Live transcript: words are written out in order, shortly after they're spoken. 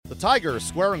Tigers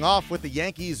squaring off with the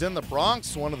Yankees in the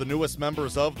Bronx. One of the newest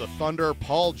members of the Thunder,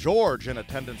 Paul George, in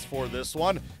attendance for this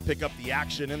one. Pick up the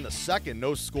action in the second.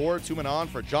 No score. 2 men on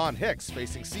for John Hicks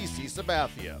facing CC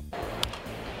Sabathia.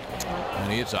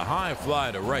 And he hits a high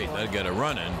fly to right. That'll get a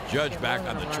run in. Judge back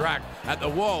on the track at the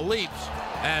wall, leaps,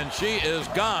 and she is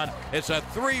gone. It's a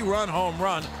 3-run home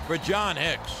run for John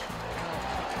Hicks.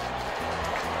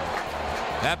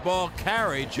 That ball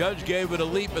carried. Judge gave it a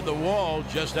leap at the wall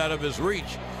just out of his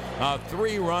reach. A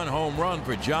 3-run home run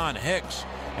for John Hicks.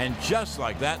 And just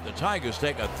like that, the Tigers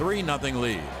take a 3-0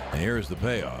 lead. And here's the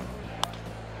payoff.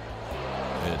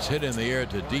 It's hit in the air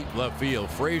to deep left field.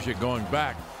 Frazier going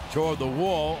back toward the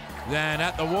wall. Then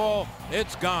at the wall,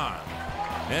 it's gone.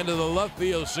 Into the left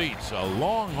field seats. A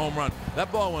long home run.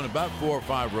 That ball went about 4 or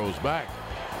 5 rows back.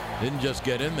 Didn't just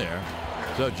get in there.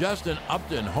 So Justin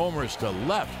Upton homers to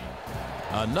left.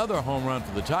 Another home run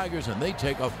for the Tigers, and they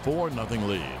take a 4-0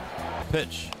 lead.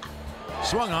 Pitch.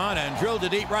 Swung on and drilled to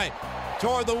deep right.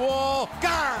 Toward the wall.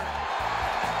 Gone!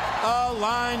 A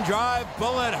line drive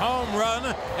bullet home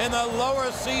run in the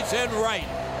lower seats in right.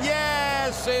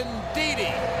 Yes,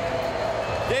 indeedy.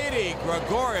 Didi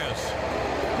Gregorius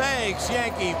makes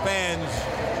Yankee fans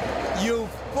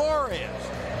euphorious.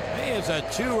 He is a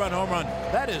 2-run home run.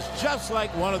 That is just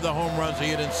like one of the home runs he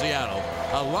hit in Seattle.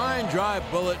 A line drive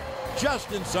bullet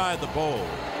just inside the pole.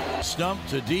 Stump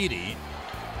to Didi.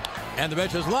 And the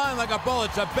bench is lined like a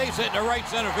bullet. It's a base hit to right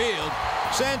center field.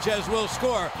 Sanchez will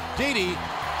score. Didi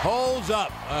holds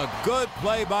up. A good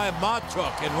play by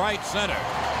Matuk in right center.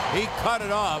 He cut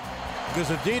it off because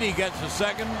if Didi gets the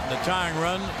second, the tying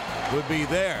run would be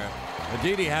there. But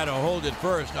Didi had to hold it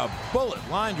first. A bullet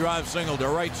line drive single to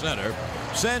right center.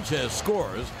 Sanchez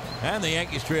scores, and the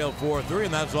Yankees trail 4-3,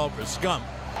 and that's all for Scump.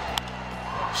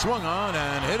 Swung on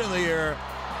and hit in the air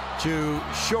to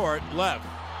short left.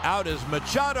 Out is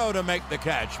Machado to make the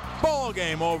catch. Ball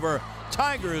game over.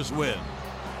 Tigers win.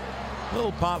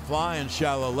 Little pop fly in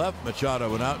shallow left. Machado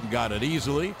went out and got it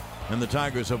easily. And the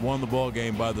Tigers have won the ball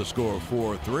game by the score of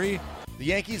 4-3. The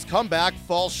Yankees' comeback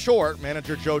falls short.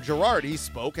 Manager Joe Girardi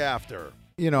spoke after.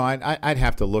 You know, I'd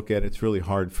have to look at it. It's really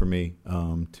hard for me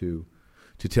to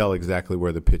tell exactly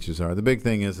where the pitches are. The big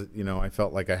thing is, you know, I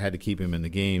felt like I had to keep him in the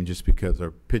game just because our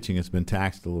pitching has been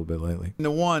taxed a little bit lately. And the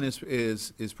one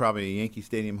is probably a Yankee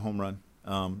Stadium home run,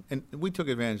 and we took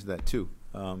advantage of that too.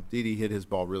 Didi hit his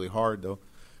ball really hard though.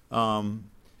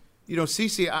 You know,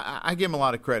 CC, I give him a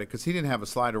lot of credit because he didn't have a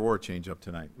slider or a changeup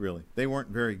tonight. Really, they weren't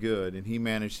very good, and he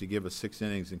managed to give us 6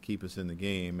 innings and keep us in the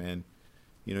game. And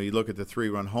you know, you look at the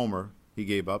 3-run homer he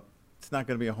gave up. It's not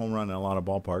going to be a home run in a lot of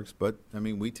ballparks, but, I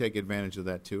mean, we take advantage of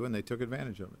that too, and they took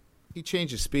advantage of it. He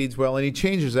changes speeds well, and he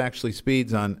changes actually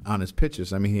speeds on his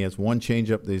pitches. I mean, he has one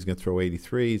changeup that he's going to throw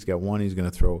 83. He's got one he's going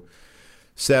to throw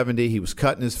 70. He was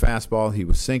cutting his fastball. He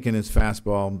was sinking his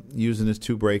fastball, using his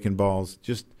 2 breaking balls.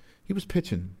 Just he was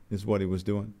pitching is what he was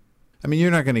doing. I mean,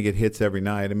 you're not going to get hits every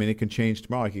night. I mean, it can change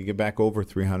tomorrow. He could get back over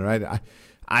 300.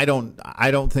 I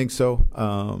don't think so.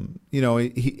 You know,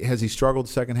 has he struggled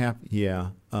the second half? Yeah.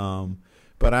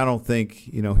 But I don't think,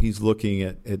 you know, he's looking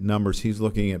at numbers. He's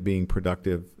looking at being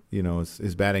productive. You know,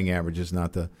 his batting average is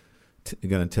not going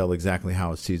to tell exactly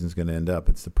how his season's going to end up.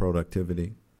 It's the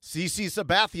productivity. CC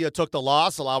Sabathia took the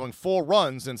loss, allowing 4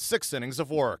 runs in 6 innings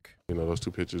of work. You know, those 2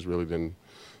 pitches really didn't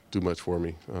do much for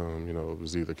me. You know, it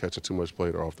was either catching too much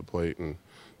plate or off the plate, and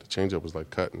the changeup was like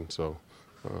cutting. So,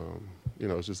 you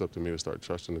know, it's just up to me to start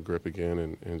trusting the grip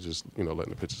again and just, you know,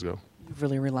 letting the pitches go. You've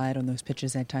really relied on those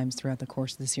pitches at times throughout the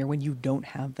course of this year. When you don't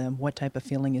have them, what type of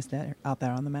feeling is that out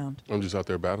there on the mound? I'm just out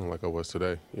there battling like I was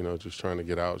today, you know, just trying to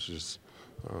get out. Just,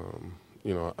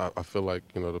 you know, I feel like,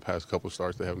 you know, the past couple of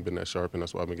starts, they haven't been that sharp, and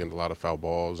that's why I've been getting a lot of foul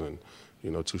balls and,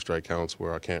 you know, 2 strike counts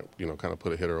where I can't, you know, kind of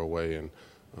put a hitter away. And,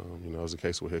 you know, it was the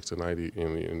case with Hicks tonight.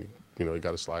 And, you know, he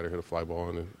got a slider, hit a fly ball,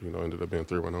 and, you know, ended up being a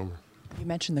 3-run homer. You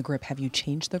mentioned the grip. Have you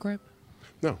changed the grip?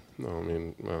 No. I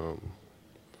mean,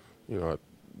 you know,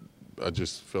 I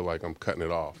just feel like I'm cutting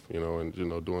it off, you know, and, you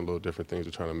know, doing little different things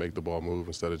to trying to make the ball move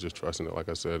instead of just trusting it, like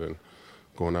I said, and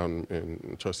going out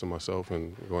and trusting myself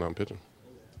and going out and pitching.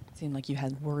 It seemed like you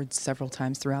had words several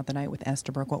times throughout the night with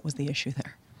Estabrook. What was the issue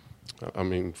there? I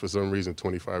mean, for some reason,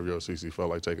 25-year-old CC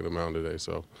felt like taking the mound today,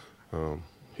 so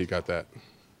he got that.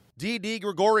 Didi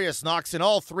Gregorius knocks in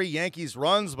all 3 Yankees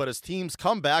runs, but his team's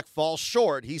comeback falls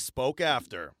short. He spoke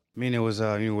after. I mean, it was,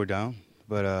 you know, we're down.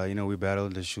 But, you know, we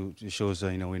battled. It shows,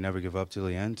 you know, we never give up till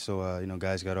the end. So, you know,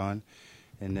 guys got on.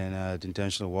 And then the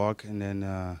intentional walk. And then,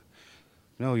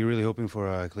 you know, you're really hoping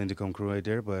for Clint to come through right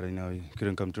there. But, you know, he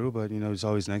couldn't come through. But, you know, it's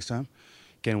always next time.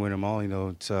 Can't win them all. You know,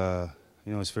 it's,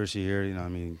 you know, his first year. You know, I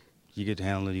mean, you get to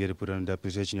handle it. You get to put it in that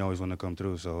position. You always want to come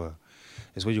through. So,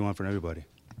 it's what you want from everybody.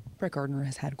 Brett Gardner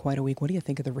has had quite a week. What do you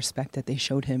think of the respect that they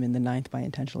showed him in the ninth by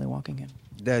intentionally walking him?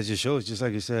 That just shows, just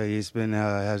like you said, he's been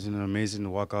has an amazing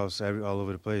walk-offs all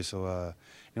over the place. So,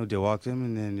 they walked him,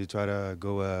 and then they try to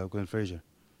go Glenn Frazier.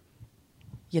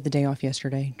 You had the day off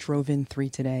yesterday, drove in 3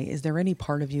 today. Is there any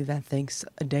part of you that thinks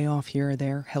a day off here or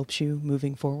there helps you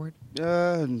moving forward?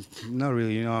 Not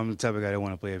really. I'm the type of guy that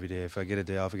want to play every day. If I get a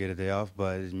day off, I get a day off.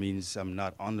 But it means I'm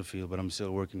not on the field, but I'm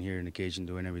still working here in the cage and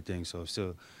doing everything. So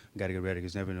still got to get ready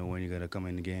because you never know when you're going to come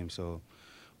in the game. So,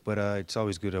 but it's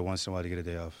always good once in a while to get a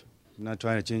day off. I'm not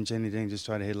trying to change anything, just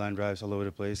trying to hit line drives all over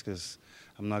the place because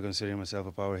I'm not considering myself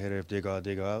a power hitter. If they go out,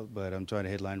 they go out. But I'm trying to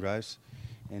hit line drives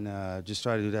and just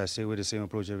try to do that, stay with the same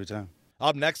approach every time.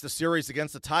 Up next, the series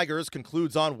against the Tigers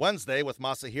concludes on Wednesday with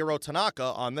Masahiro Tanaka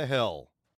on the hill.